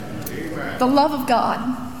The love of God.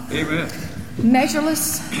 Amen.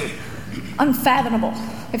 Measureless, unfathomable,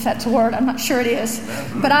 if that's a word. I'm not sure it is.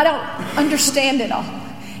 But I don't understand it all.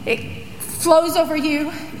 It flows over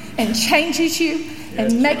you and changes you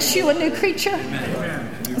and makes you a new creature.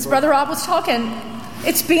 As Brother Rob was talking,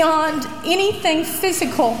 it's beyond anything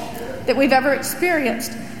physical that we've ever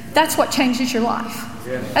experienced. That's what changes your life.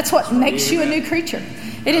 That's what makes you a new creature.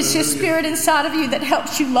 It is His Spirit inside of you that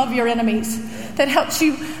helps you love your enemies, that helps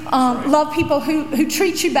you love people who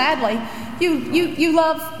treat you badly. You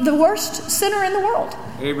love the worst sinner in the world.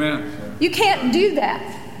 Amen. You can't do that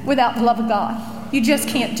without the love of God. You just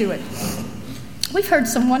can't do it. We've heard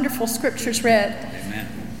some wonderful scriptures read. Amen.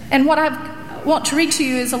 And what I want to read to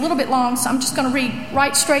you is a little bit long, so I'm just going to read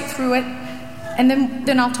right straight through it, and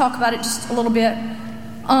then I'll talk about it just a little bit.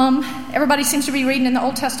 Everybody seems to be reading in the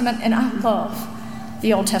Old Testament, and I love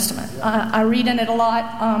the Old Testament. I read in it a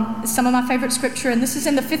lot. It's some of my favorite scripture, and this is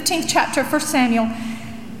in the 15th chapter of 1 Samuel,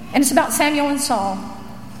 and it's about Samuel and Saul.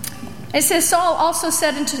 It says, Samuel also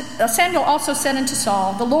said unto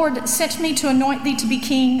Saul, the Lord sent me to anoint thee to be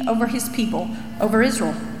king over his people, over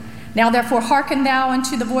Israel. Now therefore hearken thou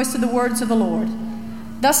unto the voice of the words of the Lord.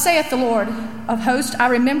 Thus saith the Lord of hosts, I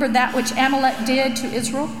remember that which Amalek did to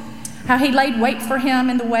Israel, how he laid wait for him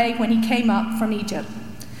in the way when he came up from Egypt.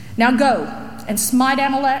 Now go and smite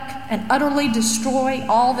Amalek and utterly destroy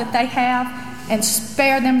all that they have, and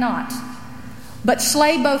spare them not. But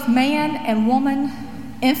slay both man and woman,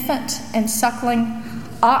 infant and suckling,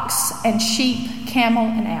 ox and sheep, camel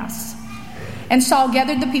and ass. And Saul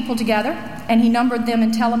gathered the people together, and he numbered them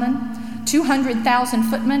in Telaman, 200,000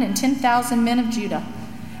 footmen and 10,000 men of Judah.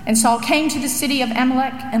 And Saul came to the city of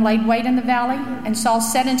Amalek and laid wait in the valley. And Saul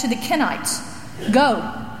said unto the Kenites,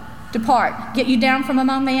 Go, depart, get you down from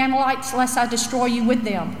among the Amalekites, lest I destroy you with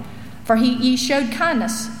them. For ye showed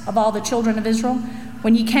kindness of all the children of Israel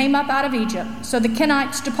when ye came up out of Egypt. So the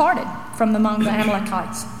Kenites departed from among the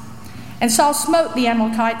Amalekites. And Saul smote the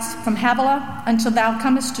Amalekites from Havilah until thou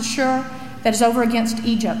comest to Shur, that is over against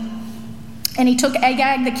Egypt. And he took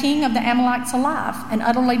Agag, the king of the Amalekites, alive, and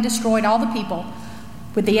utterly destroyed all the people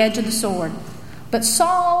with the edge of the sword. But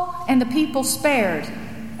Saul and the people spared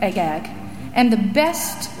Agag, and the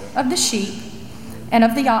best of the sheep, and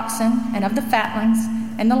of the oxen, and of the fatlings,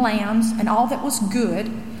 and the lambs, and all that was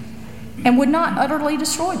good, and would not utterly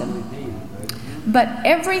destroy them. But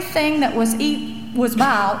everything that was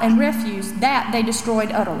vile and refuse, that they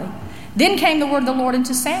destroyed utterly. Then came the word of the Lord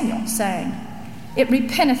unto Samuel, saying, It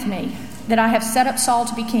repenteth me that I have set up Saul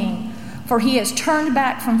to be king, for he has turned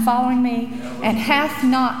back from following me, and hath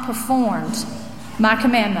not performed my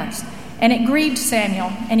commandments. And it grieved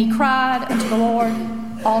Samuel, and he cried unto the Lord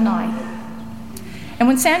all night. And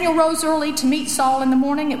when Samuel rose early to meet Saul in the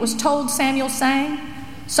morning, it was told Samuel, saying,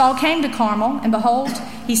 Saul came to Carmel, and behold,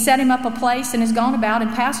 he set him up a place, and is gone about,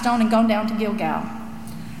 and passed on, and gone down to Gilgal.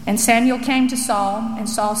 And Samuel came to Saul, and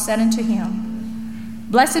Saul said unto him,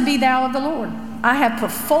 Blessed be thou of the Lord. I have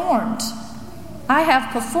performed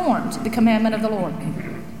the commandment of the Lord.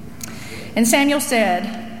 And Samuel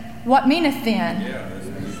said, What meaneth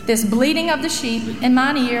then this bleating of the sheep in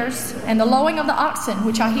mine ears, and the lowing of the oxen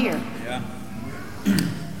which I hear?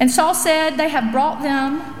 And Saul said, They have brought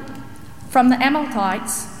them from the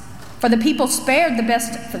Amalekites, for the people spared the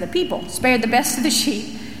best of the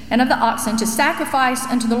sheep and of the oxen to sacrifice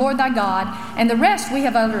unto the Lord thy God, and the rest we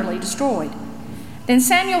have utterly destroyed. Then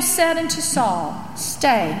Samuel said unto Saul,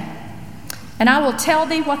 Stay, and I will tell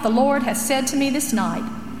thee what the Lord hath said to me this night.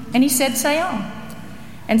 And he said, Say on.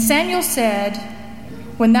 And Samuel said,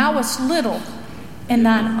 When thou wast little in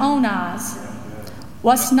thine own eyes,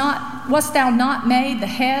 wast thou not made the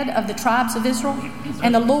head of the tribes of Israel?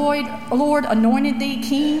 And the Lord anointed thee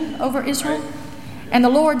king over Israel? And the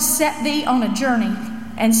Lord set thee on a journey,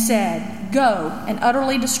 and said, Go and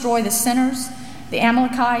utterly destroy the sinners, the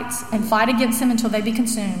Amalekites, and fight against them until they be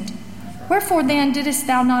consumed. Wherefore then didst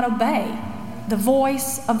thou not obey the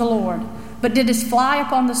voice of the Lord, but didst fly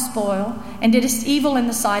upon the spoil, and didst evil in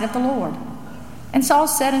the sight of the Lord? And Saul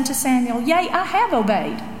said unto Samuel, Yea, I have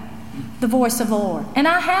obeyed the voice of the Lord, and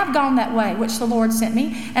I have gone that way which the Lord sent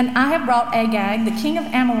me, and I have brought Agag, the king of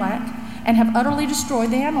Amalek, and have utterly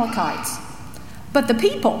destroyed the Amalekites. But the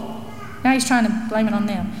people, now he's trying to blame it on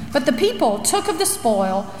them, but the people took of the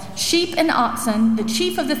spoil sheep and oxen, the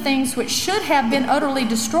chief of the things which should have been utterly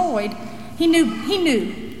destroyed. He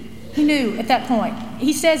knew at that point.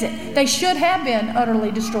 He says it. They should have been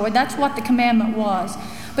utterly destroyed. That's what the commandment was.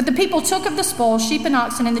 But the people took of the spoil sheep and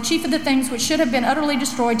oxen, and the chief of the things which should have been utterly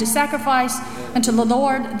destroyed, to sacrifice unto the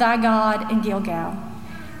Lord thy God in Gilgal.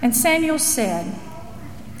 And Samuel said,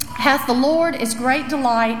 Hath the Lord as great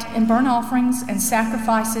delight in burnt offerings and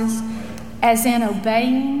sacrifices as in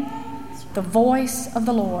obeying the voice of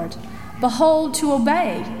the Lord. Behold, to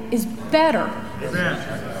obey is better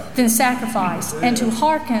than sacrifice, and to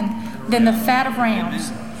hearken than the fat of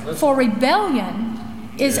rams. For rebellion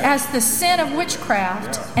is as the sin of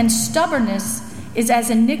witchcraft, and stubbornness is as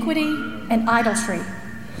iniquity and idolatry.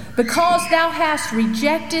 Because thou hast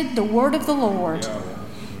rejected the word of the Lord,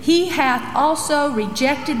 he hath also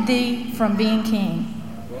rejected thee from being king.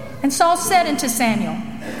 And Saul said unto Samuel,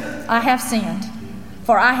 I have sinned,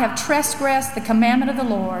 for I have transgressed the commandment of the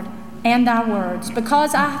Lord and thy words,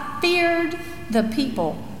 because I feared the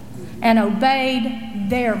people and obeyed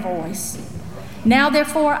their voice. Now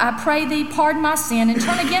therefore I pray thee, pardon my sin, and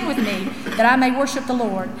turn again with me, that I may worship the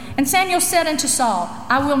Lord. And Samuel said unto Saul,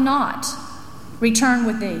 I will not return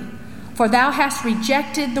with thee, for thou hast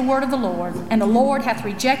rejected the word of the Lord, and the Lord hath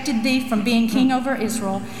rejected thee from being king over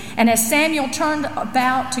Israel. And as Samuel turned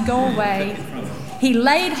about to go away, he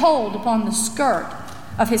laid hold upon the skirt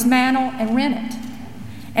of his mantle and rent it.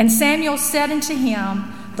 And Samuel said unto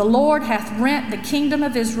him, the Lord hath rent the kingdom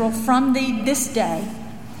of Israel from thee this day,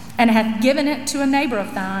 and hath given it to a neighbor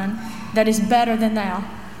of thine that is better than thou.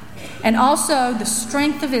 And also the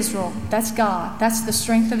strength of Israel, that's God, that's the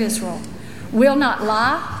strength of Israel, will not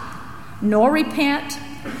lie, nor repent,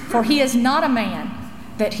 for he is not a man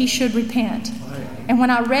that he should repent. And when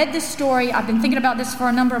I read this story, I've been thinking about this for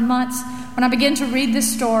a number of months. When I began to read this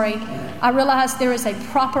story, I realized there is a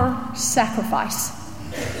proper sacrifice.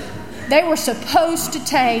 They were supposed to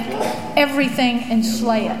take everything and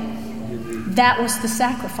slay it. That was the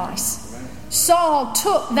sacrifice. Saul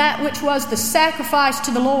took that which was the sacrifice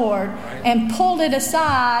to the Lord and pulled it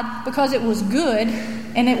aside because it was good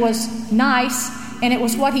and it was nice and it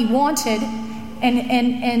was what he wanted,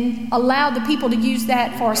 and allowed the people to use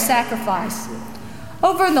that for a sacrifice.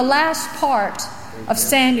 Over in the last part of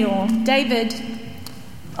Samuel, David,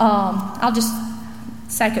 I'll just,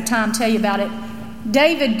 sake of time, tell you about it.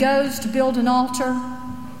 David goes to build an altar.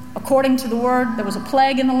 According to the word, there was a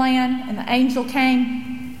plague in the land, and the angel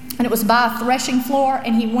came, and it was by a threshing floor,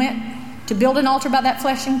 and he went to build an altar by that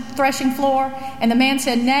threshing floor, and the man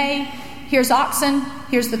said, nay, here's oxen,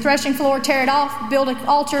 here's the threshing floor, tear it off, build an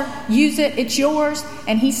altar, use it, it's yours.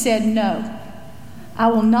 And he said, no, I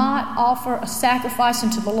will not offer a sacrifice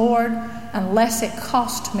unto the Lord unless it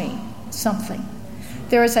cost me something.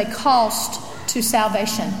 There is a cost to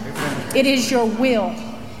salvation. It is your will.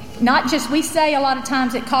 Not just, we say a lot of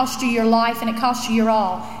times it costs you your life and it costs you your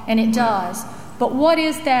all, and it does. But what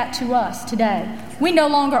is that to us today? We no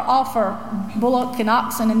longer offer bullock and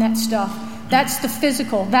oxen and that stuff. That's the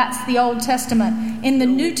physical. That's the Old Testament. In the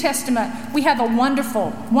New Testament, we have a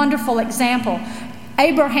wonderful, wonderful example.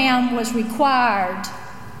 Abraham was required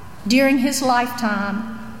during his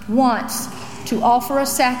lifetime once to offer a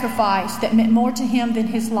sacrifice that meant more to him than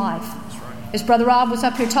his life. As Brother Rob was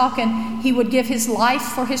up here talking, he would give his life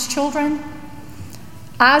for his children.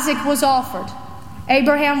 Isaac was offered.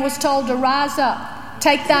 Abraham was told to rise up,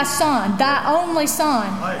 take thy son, thy only son,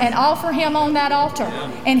 and offer him on that altar.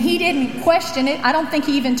 And he didn't question it. I don't think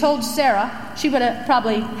he even told Sarah. She would have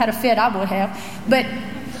probably had a fit, I would have. But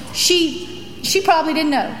she probably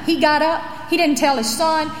didn't know. He got up. He didn't tell his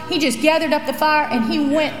son. He just gathered up the fire and he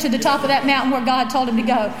went to the top of that mountain where God told him to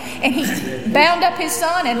go. And he bound up his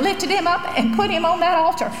son and lifted him up and put him on that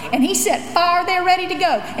altar. And he set fire there ready to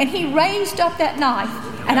go. And he raised up that knife.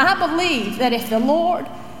 And I believe that if the Lord,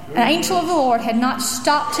 an angel of the Lord, had not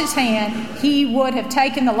stopped his hand, he would have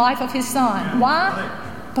taken the life of his son. Why?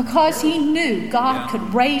 Because he knew God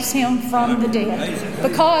could raise him from the dead.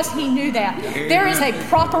 Because he knew that. There is a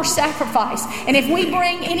proper sacrifice. And if we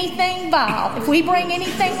bring anything vile, if we bring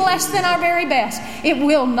anything less than our very best, it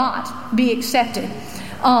will not be accepted.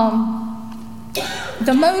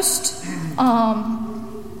 The most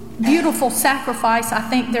beautiful sacrifice I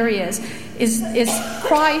think there is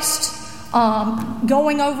Christ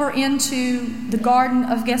going over into the Garden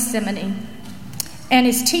of Gethsemane and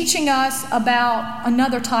is teaching us about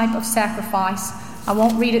another type of sacrifice. I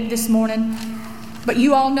won't read it this morning, but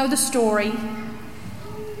you all know the story.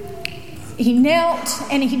 He knelt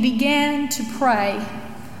and he began to pray,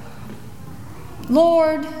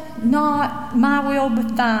 Lord, not my will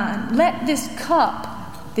but thine. Let this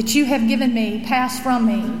cup that you have given me pass from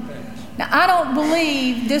me. Now, I don't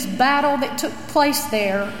believe this battle that took place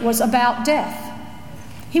there was about death.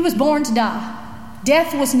 He was born to die.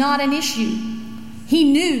 Death was not an issue. He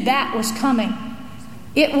knew that was coming.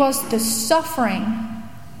 It was the suffering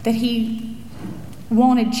that he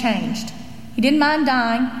wanted changed. He didn't mind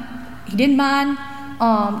dying. He didn't mind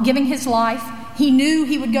giving his life. He knew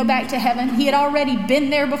he would go back to heaven. He had already been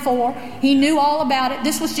there before. He knew all about it.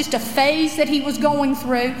 This was just a phase that he was going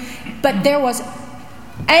through. But there was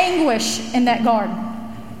anguish in that garden.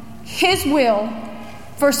 His will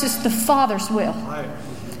versus the Father's will.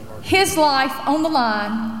 His life on the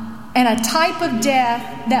line, and a type of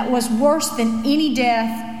death that was worse than any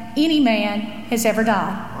death any man has ever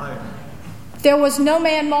died. There was no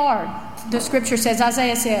man marred, the scripture says,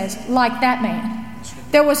 Isaiah says, like that man.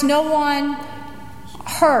 There was no one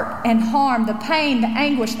hurt and harmed, the pain, the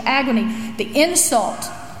anguish, the agony, the insult,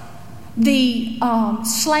 the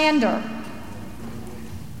slander.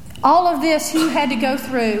 All of this he had to go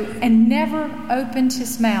through and never opened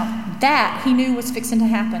his mouth. That he knew was fixing to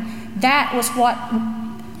happen. That was what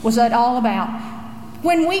was it all about.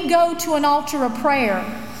 When we go to an altar of prayer,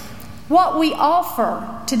 what we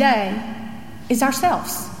offer today is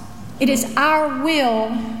ourselves. It is our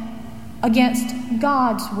will against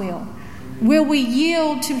God's will. Will we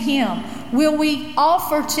yield to Him? Will we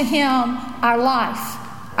offer to Him our life,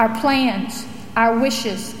 our plans, our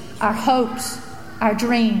wishes, our hopes, our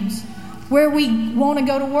dreams, where we want to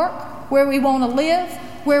go to work, where we want to live,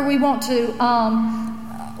 where we want to,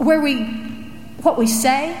 what we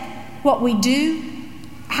say, what we do,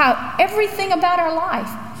 how everything about our life.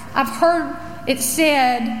 I've heard it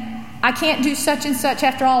said, I can't do such and such,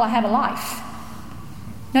 after all I have a life.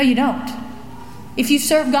 No, you don't. If you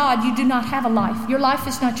serve God, you do not have a life. Your life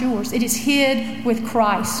is not yours. It is hid with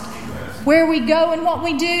Christ. Where we go and what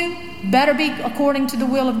we do better be according to the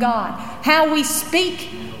will of God. How we speak,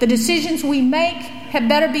 the decisions we make had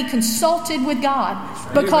better be consulted with God,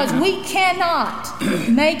 because we cannot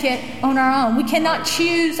make it on our own. We cannot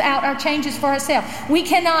choose out our changes for ourselves. We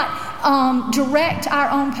cannot direct our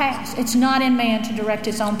own path. It's not in man to direct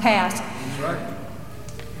his own path. That's right.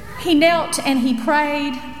 He knelt and he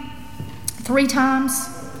prayed 3 times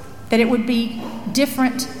that it would be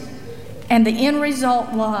different, and the end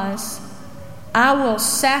result was, I will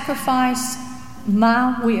sacrifice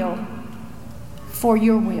my will for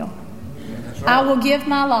your will. Right. I will give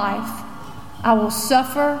my life. I will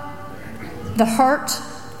suffer the hurt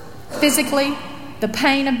physically, the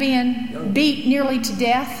pain of being beat nearly to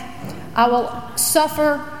death. I will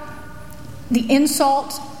suffer the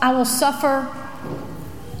insult. I will suffer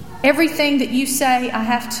everything that you say I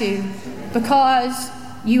have to, because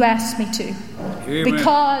you asked me to. Amen.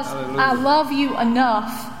 Because Hallelujah. I love you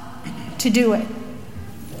enough to do it.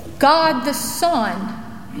 God the Son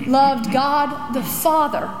loved God the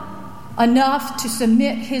Father enough to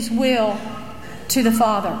submit His will to the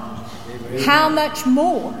Father. Amen. How much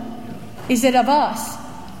more is it of us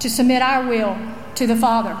to submit our will to the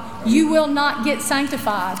Father? You will not get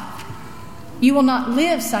sanctified. You will not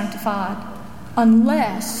live sanctified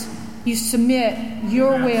unless you submit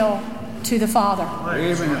your will to the Father.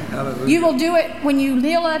 Amen. You will do it when you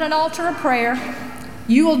kneel at an altar of prayer.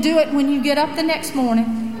 You will do it when you get up the next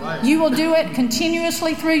morning. You will do it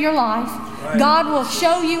continuously through your life. God will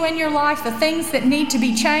show you in your life the things that need to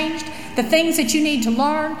be changed, the things that you need to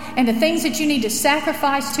learn, and the things that you need to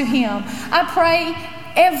sacrifice to Him. I pray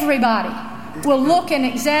everybody will look and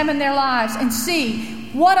examine their lives and see,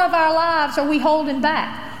 what of our lives are we holding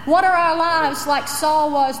back? What are our lives like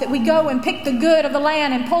Saul was, that we go and pick the good of the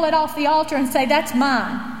land and pull it off the altar and say, that's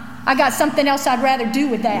mine. I got something else I'd rather do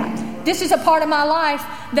with that. This is a part of my life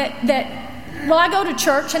that well, I go to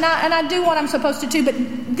church and I do what I'm supposed to do, but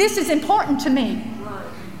this is important to me.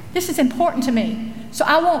 This is important to me. So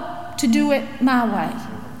I want to do it my way.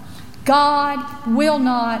 God will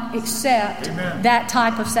not accept that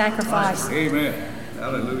type of sacrifice. Amen.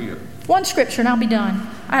 Hallelujah. One scripture and I'll be done.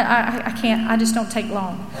 I can't. I just don't take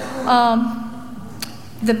long.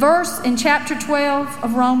 The verse in chapter 12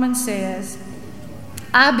 of Romans says,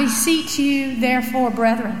 I beseech you, therefore,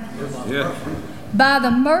 brethren, by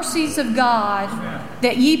the mercies of God,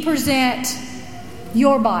 that ye present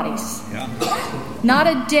your bodies. Not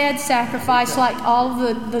a dead sacrifice like all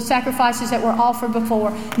the sacrifices that were offered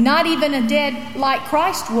before. Not even a dead like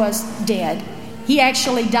Christ was dead. He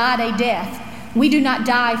actually died a death. We do not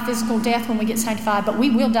die physical death when we get sanctified, but we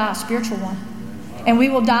will die a spiritual one. And we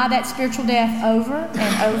will die that spiritual death over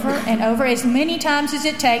and over and over, as many times as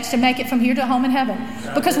it takes to make it from here to home in heaven.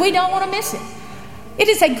 Because we don't want to miss it. It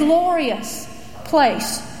is a glorious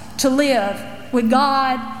place to live with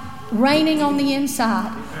God reigning on the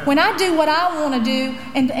inside. When I do what I want to do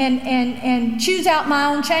and choose out my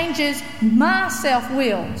own changes, my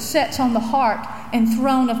self-will sets on the heart and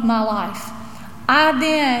throne of my life. I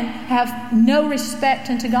then have no respect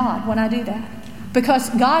unto God when I do that. Because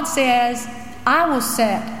God says, I will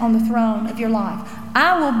sit on the throne of your life.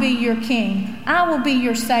 I will be your king. I will be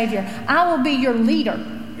your savior. I will be your leader.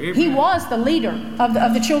 He was the leader of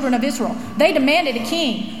the children of Israel. They demanded a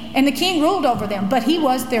king, and the king ruled over them, but he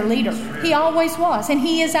was their leader. He always was, and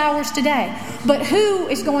he is ours today. But who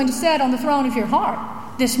is going to sit on the throne of your heart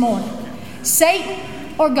this morning? Satan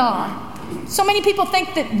or God? So many people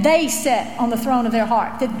think that they sit on the throne of their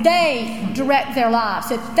heart, that they direct their lives,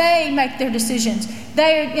 that they make their decisions.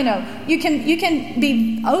 You can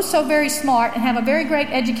be oh so very smart and have a very great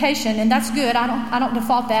education, and that's good. I don't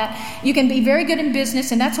default that. You can be very good in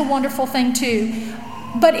business, and that's a wonderful thing too.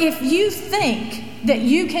 But if you think that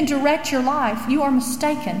you can direct your life, you are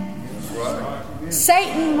mistaken. That's right.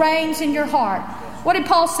 Satan reigns in your heart. What did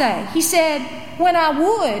Paul say? He said, when I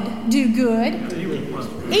would do good,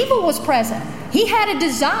 evil was present. He had a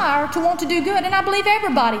desire to want to do good, and I believe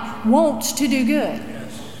everybody wants to do good.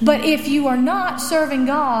 But if you are not serving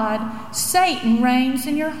God, Satan reigns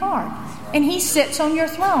in your heart, and he sits on your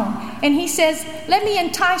throne. And he says, let me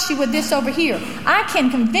entice you with this over here. I can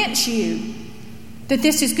convince you that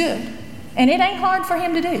this is good. And it ain't hard for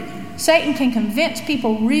him to do. Satan can convince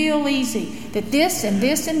people real easy that this and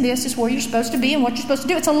this and this is where you're supposed to be and what you're supposed to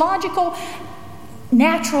do. It's a logical,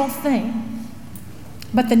 natural thing.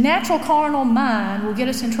 But the natural carnal mind will get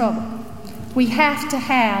us in trouble. We have to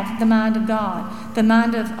have the mind of God, the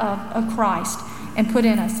mind of Christ, and put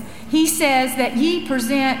in us. He says that ye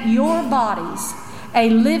present your bodies a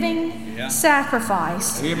living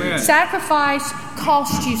sacrifice. Amen. Sacrifice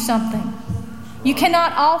costs you something. You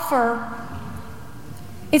cannot offer.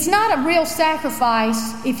 It's not a real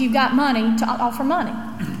sacrifice if you've got money to offer money.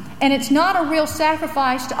 And it's not a real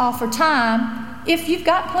sacrifice to offer time if you've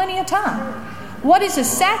got plenty of time. What is a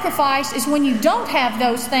sacrifice is when you don't have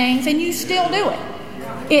those things and you still do it.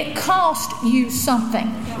 It costs you something.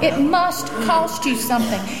 It must cost you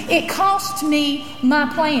something. It costs me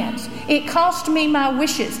my plans. It costs me my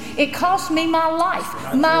wishes. It costs me my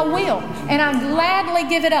life, my will. And I gladly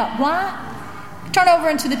give it up. Why? Turn over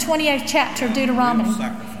into the 28th chapter of Deuteronomy.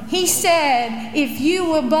 He said, if you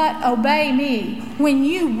will but obey me, when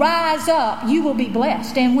you rise up, you will be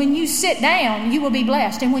blessed. And when you sit down, you will be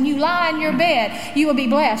blessed. And when you lie in your bed, you will be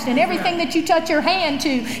blessed. And everything that you touch your hand to,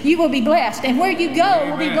 you will be blessed. And where you go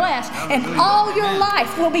will be blessed. And all your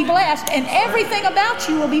life will be blessed. And everything about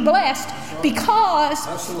you will be blessed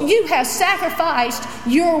because you have sacrificed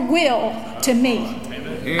your will to me.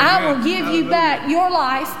 I will give you back your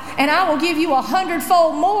life, and I will give you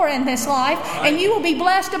 100-fold more in this life, and you will be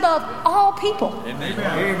blessed above all people.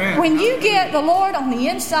 Amen. When you get the Lord on the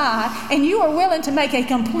inside and you are willing to make a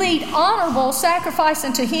complete, honorable sacrifice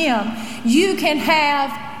unto Him, you can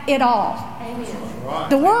have it all.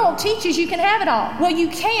 The world teaches you can have it all. Well, you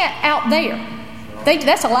can't out there.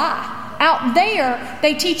 That's a lie. Out there,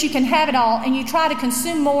 they teach you can have it all, and you try to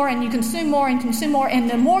consume more, and you consume more, and consume more, and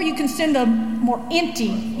the more you consume, the more empty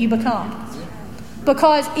you become.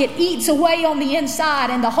 Because it eats away on the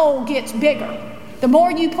inside, and the hole gets bigger. The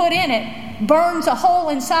more you put in it, burns a hole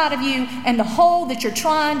inside of you, and the hole that you're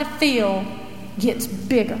trying to fill gets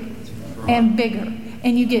bigger and bigger,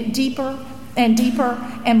 and you get deeper and deeper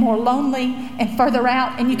and more lonely and further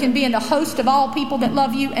out, and you can be in the host of all people that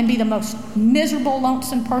love you and be the most miserable,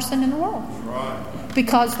 lonesome person in the world.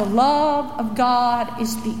 Because the love of God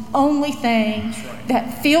is the only thing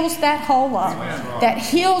that fills that hole up, that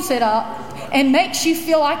heals it up, and makes you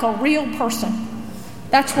feel like a real person.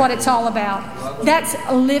 That's what it's all about. That's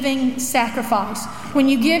a living sacrifice. When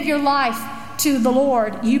you give your life to the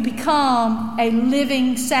Lord, you become a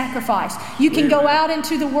living sacrifice. You can go out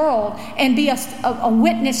into the world and be a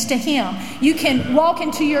witness to Him. You can walk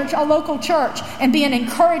into your local church and be an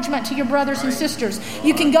encouragement to your brothers and sisters.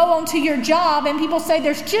 You can go onto your job and people say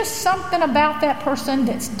there's just something about that person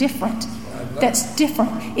that's different. That's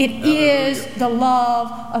different. It is the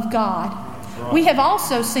love of God. We have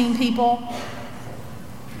also seen people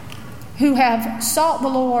who have sought the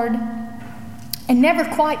Lord and never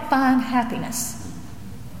quite find happiness.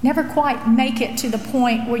 Never quite make it to the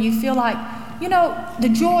point where you feel like, the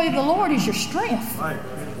joy of the Lord is your strength. Right.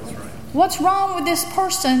 That's right. What's wrong with this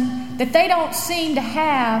person that they don't seem to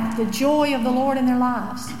have the joy of the Lord in their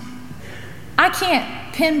lives? I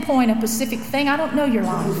can't pinpoint a specific thing. I don't know your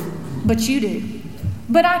life, but you do.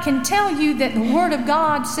 But I can tell you that the Word of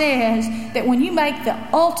God says that when you make the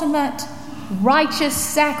ultimate righteous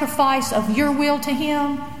sacrifice of your will to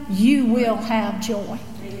Him, you will have joy,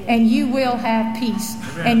 and you will have peace,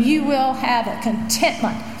 and you will have a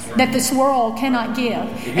contentment that this world cannot give,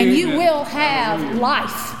 and you will have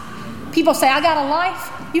life. People say, I got a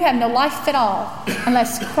life. You have no life at all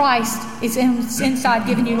unless Christ is inside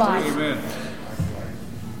giving you life. Amen.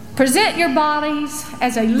 Present your bodies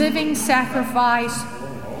as a living sacrifice,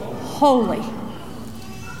 holy.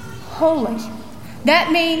 Holy.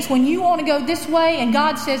 That means when you want to go this way and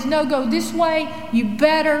God says, no, go this way, you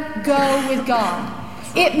better go with God.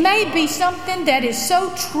 It may be something that is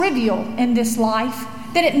so trivial in this life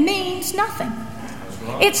that it means nothing.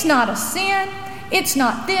 It's not a sin. It's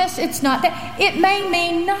not this. It's not that. It may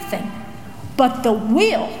mean nothing. But the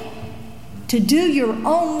will to do your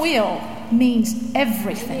own will means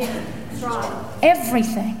everything.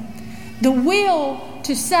 Everything. The will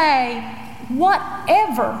to say,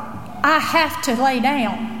 whatever I have to lay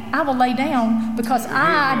down, I will lay down because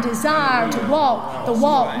I desire to walk the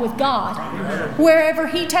walk with God. Wherever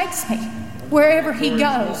He takes me, wherever He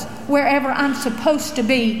goes, wherever I'm supposed to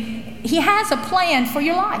be, He has a plan for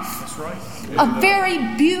your life. A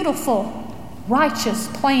very beautiful, righteous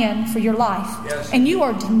plan for your life. And you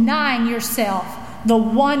are denying yourself the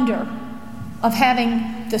wonder of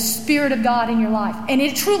having the Spirit of God in your life. And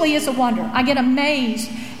it truly is a wonder. I get amazed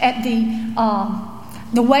at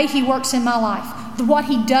the way He works in my life, what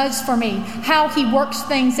He does for me, how He works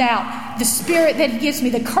things out, the Spirit that He gives me,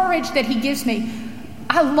 the courage that He gives me.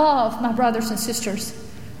 I love my brothers and sisters.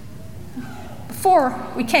 Before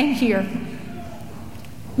we came here,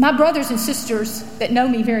 my brothers and sisters that know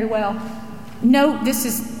me very well know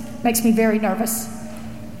makes me very nervous.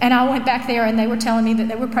 And I went back there and they were telling me that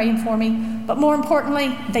they were praying for me. But more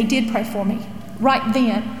importantly, they did pray for me right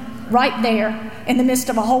then, right there, in the midst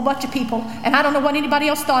of a whole bunch of people. And I don't know what anybody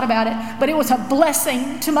else thought about it, but it was a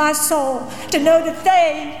blessing to my soul to know that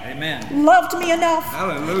they loved me enough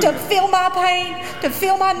to feel my pain, to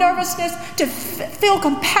feel my nervousness, to feel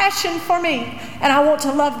compassion for me. And I want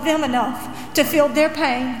to love them enough to feel their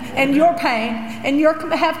pain and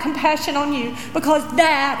have compassion on you, because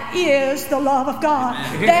that is the love of God.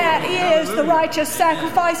 That is the righteous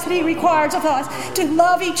sacrifice that He requires of us, to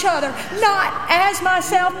love each other, not as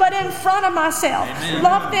myself, but in front of myself.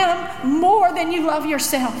 Love them more than you love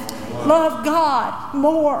yourself. Love God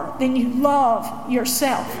more than you love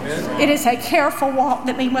yourself. It is a careful walk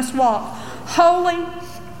that we must walk. Holy,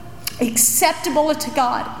 acceptable to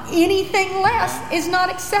God. Anything less is not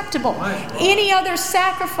acceptable. Any other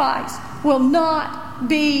sacrifice will not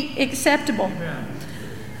be acceptable.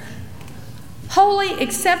 Holy,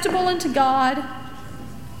 acceptable unto God,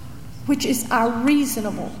 which is our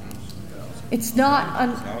reasonable. It's not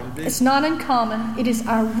uncommon. It is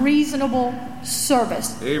our reasonable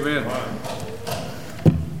service. Amen.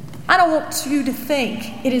 I don't want you to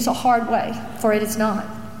think it is a hard way, for it is not.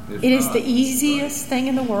 It is the easiest thing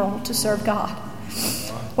in the world to serve God.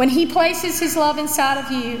 When He places His love inside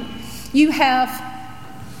of you, you have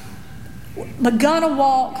begun a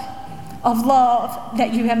walk of love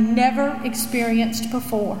that you have never experienced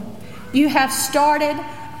before. You have started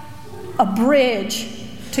a bridge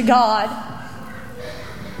to God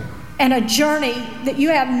and a journey that you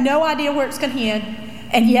have no idea where it's going to end,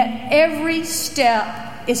 and yet every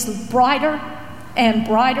step is brighter and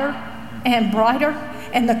brighter and brighter.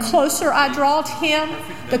 And the closer I draw to Him,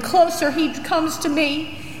 the closer He comes to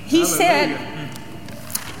me. He said,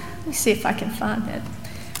 let me see if I can find that.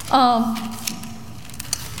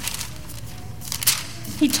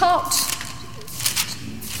 He talked.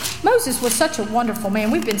 Moses was such a wonderful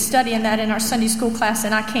man. We've been studying that in our Sunday school class,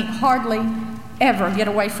 and I can't hardly ever get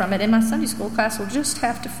away from it. And my Sunday school class will just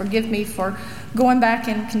have to forgive me for going back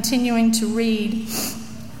and continuing to read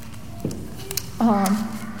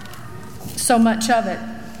so much of it.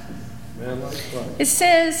 It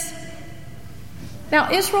says,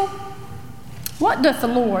 now Israel, what doth the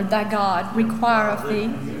Lord thy God require of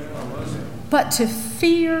thee, but to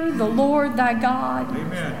fear the Lord thy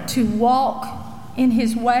God, to walk in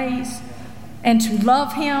His ways, and to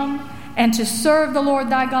love Him, and to serve the Lord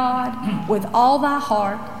thy God with all thy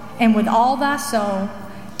heart and with all thy soul,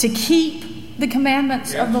 to keep the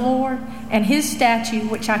commandments of the Lord and His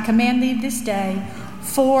statute, which I command thee this day,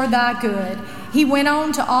 for thy good. He went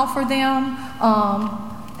on to offer them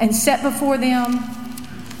and set before them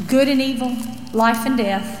good and evil, life and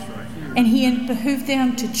death. And He behooved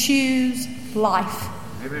them to choose life.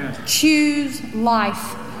 Amen. Choose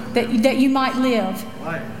life that you might live.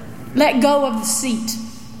 Let go of the seat.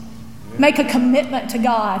 Make a commitment to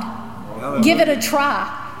God. Give it a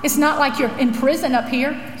try. It's not like you're in prison up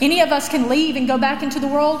here. Any of us can leave and go back into the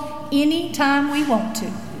world anytime we want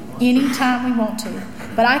to. Anytime we want to.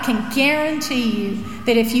 But I can guarantee you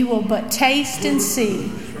that if you will but taste and see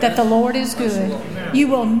that the Lord is good, you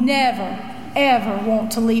will never, ever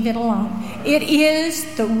want to leave it alone. It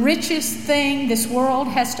is the richest thing this world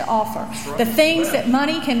has to offer. The things that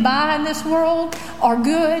money can buy in this world are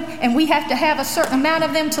good, and we have to have a certain amount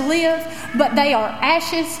of them to live, but they are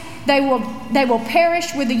ashes They will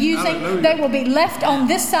perish with the using. Hallelujah. They will be left on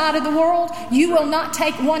this side of the world. You will not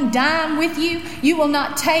take one dime with you. You will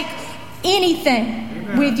not take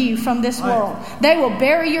anything with you from this world. They will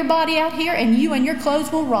bury your body out here, and you and your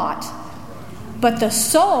clothes will rot. But the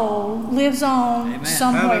soul lives on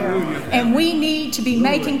somewhere. Hallelujah. And we need to be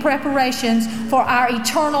making preparations for our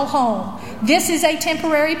eternal home. This is a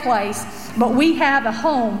temporary place, but we have a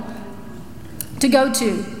home to go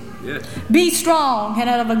to. Yes. Be strong and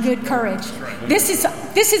of a good courage. This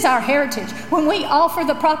is our heritage. When we offer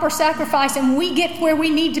the proper sacrifice and we get where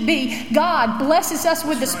we need to be, God blesses us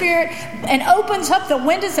with the Spirit and opens up the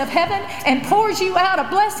windows of heaven and pours you out a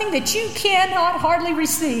blessing that you cannot hardly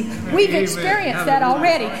receive. We've Amen. experienced that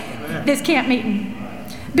already, this camp meeting.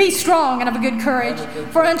 Be strong and of a good courage,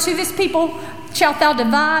 for unto this people shalt thou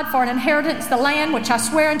divide for an inheritance the land which I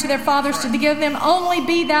swear unto their fathers to give them. Only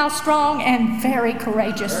be thou strong and very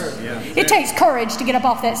courageous. It takes courage to get up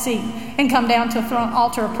off that seat and come down to a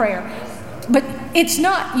altar of prayer. But it's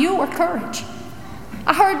not your courage.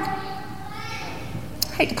 I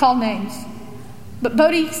hate to call names, but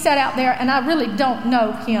Bodie sat out there, and I really don't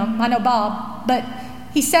know him. I know Bob, but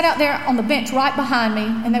he sat out there on the bench right behind me,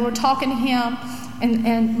 and they were talking to him,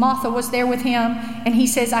 and Martha was there with him, and he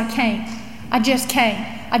says, I can't. I just can't.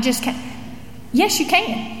 Yes, you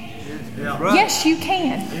can. Yeah, right. Yes, you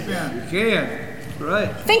can. Amen. You can.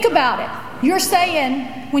 Right. Think about it. You're saying,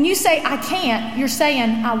 when you say I can't, you're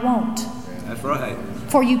saying I won't. That's right.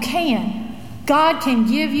 For you can. God can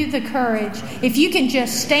give you the courage. If you can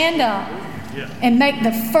just stand up and make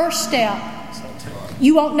the first step,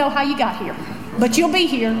 you won't know how you got here. But you'll be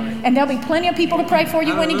here, and there'll be plenty of people to pray for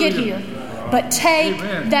you when you get here. But take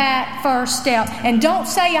that first step. And don't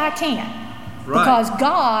say I can't. Right. Because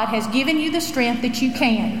God has given you the strength that you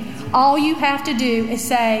can. All you have to do is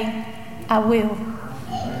say, I will.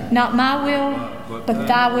 Not my will, but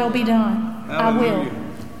thy will be done. I will.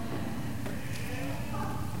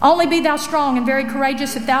 Only be thou strong and very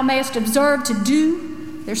courageous, that thou mayest observe to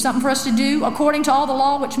do. There's something for us to do. According to all the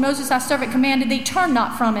law which Moses thy servant commanded thee, turn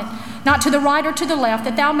not from it, not to the right or to the left,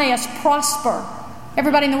 that thou mayest prosper.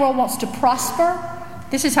 Everybody in the world wants to prosper.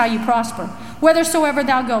 This is how you prosper. Whithersoever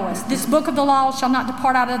thou goest, this book of the law shall not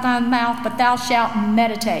depart out of thy mouth, but thou shalt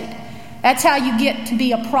meditate. That's how you get to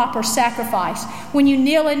be a proper sacrifice. When you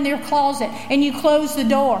kneel in your closet and you close the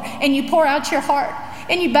door and you pour out your heart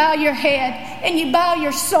and you bow your head and you bow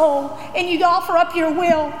your soul and you offer up your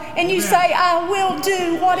will and you say, I will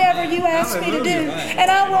do whatever you ask me to do,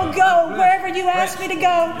 and I will go wherever you ask me to go,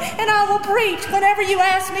 and I will preach whenever you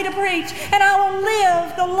ask me to preach, and I will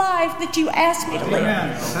live the life that you ask me to live.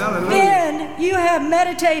 Then you have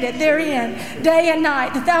meditated therein day and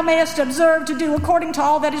night, that thou mayest observe to do according to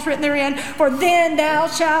all that is written therein. For then thou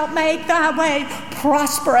shalt make thy way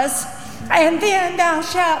prosperous, and then thou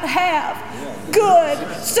shalt have good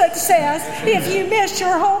success. If you miss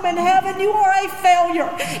your home in heaven, you are a failure.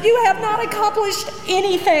 You have not accomplished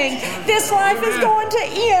anything. This life is going to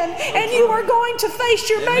end, and you are going to face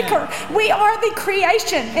your Maker. We are the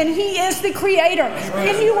creation, and He is the Creator,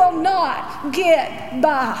 and you will not get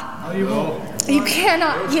by. You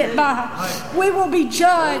cannot get by. We will be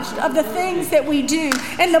judged of the things that we do,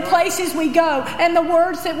 and the places we go, and the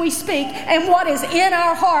words that we speak, and what is in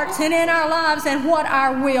our hearts and in our lives, and what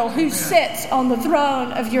our will, who sits on the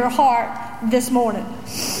throne of your heart this morning.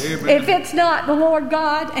 Amen. If it's not the Lord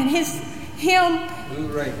God and Him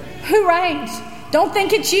who reigns, don't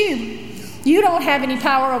think it's you. You don't have any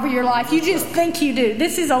power over your life. You just think you do.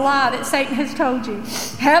 This is a lie that Satan has told you.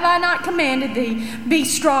 Have I not commanded thee? Be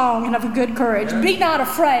strong and of a good courage. Be not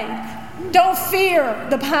afraid. Don't fear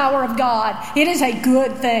the power of God. It is a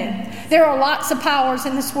good thing. There are lots of powers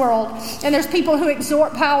in this world, and there's people who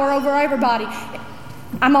exhort power over everybody.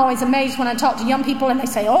 I'm always amazed when I talk to young people and they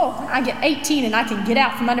say, oh, I get 18 and I can get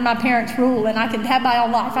out from under my parents' rule and I can have my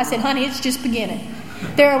own life. I said, honey, it's just beginning.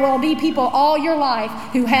 There will be people all your life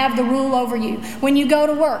who have the rule over you. When you go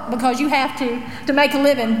to work, because you have to make a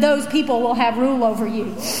living, those people will have rule over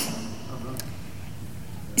you.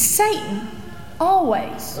 Satan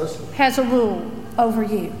always has a rule over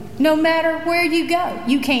you. No matter where you go,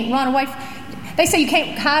 you can't run away. They say you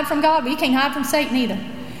can't hide from God, but you can't hide from Satan either.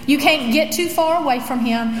 You can't get too far away from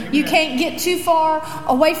Him. You can't get too far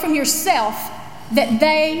away from yourself, that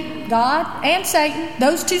they, God and Satan,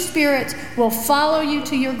 those two spirits, will follow you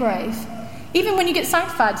to your grave. Even when you get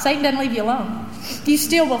sanctified, Satan doesn't leave you alone. You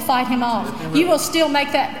still will fight him off. You will still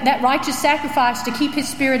make that righteous sacrifice to keep his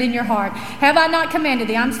spirit in your heart. Have I not commanded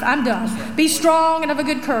thee? I'm done. Be strong and of a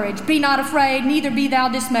good courage. Be not afraid, neither be thou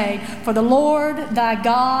dismayed. For the Lord thy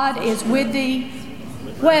God is with thee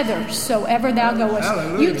whithersoever thou goest.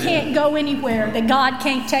 Hallelujah. You can't go anywhere that God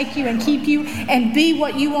can't take you and keep you and be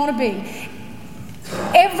what you want to be.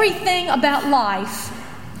 Everything about life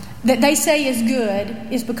that they say is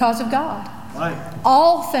good is because of God. Right.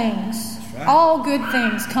 All things, all good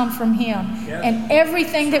things come from Him. Yes. And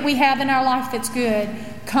everything that we have in our life that's good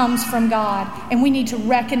comes from God. And we need to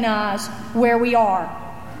recognize where we are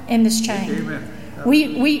in this chain. Amen.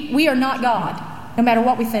 We are not God, no matter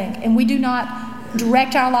what we think. And we do not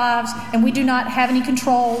direct our lives, and we do not have any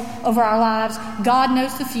control over our lives. God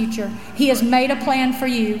knows the future. He has made a plan for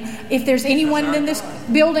you. If there's anyone in this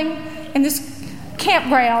building, in this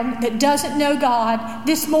campground, that doesn't know God,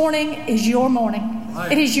 this morning is your morning.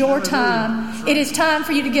 It is your time. It is time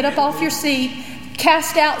for you to get up off your seat,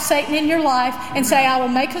 cast out Satan in your life, and say, I will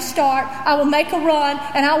make a start, I will make a run,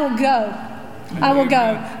 and I will go. I will go.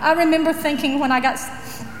 I remember thinking when I got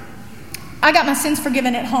my sins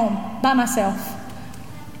forgiven at home by myself.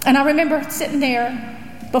 And I remember sitting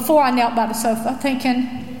there before I knelt by the sofa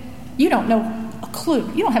thinking, you don't know a clue.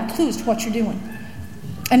 You don't have clues to what you're doing.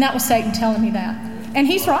 And that was Satan telling me that. And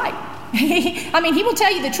he's right. He will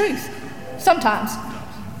tell you the truth sometimes.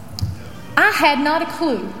 I had not a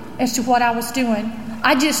clue as to what I was doing.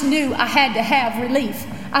 I just knew I had to have relief.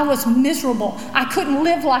 I was miserable. I couldn't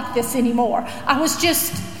live like this anymore. I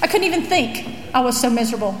couldn't even think. I was so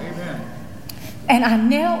miserable. Amen. And I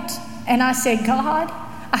knelt and I said, God,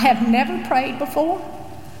 I have never prayed before,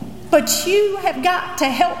 but you have got to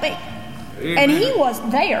help me. Amen. And He was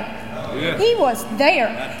there. Yeah. He was there.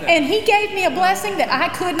 And He gave me a blessing that I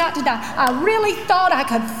could not deny. I really thought I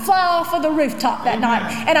could fly off of the rooftop that night.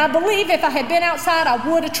 And I believe if I had been outside, I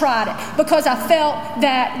would have tried it because I felt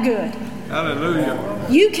that good. Hallelujah.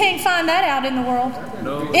 You can't find that out in the world.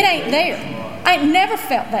 No. It ain't there. I ain't never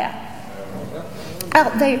felt that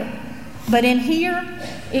out there. But in here,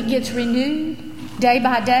 it gets renewed day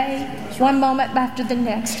by day, one moment after the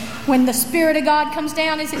next. When the Spirit of God comes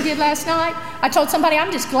down, as it did last night, I told somebody,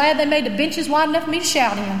 I'm just glad they made the benches wide enough for me to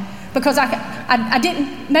shout in. Because I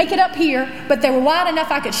didn't make it up here, but they were wide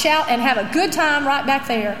enough I could shout and have a good time right back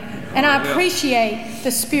there. And I appreciate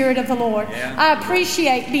the Spirit of the Lord. I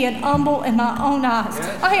appreciate being humble in my own eyes.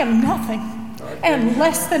 I am nothing and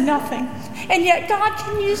less than nothing. And yet God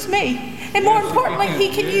can use me. And more importantly, He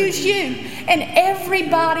can use you. And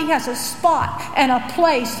everybody has a spot and a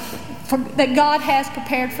place that God has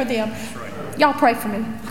prepared for them. Y'all pray for me.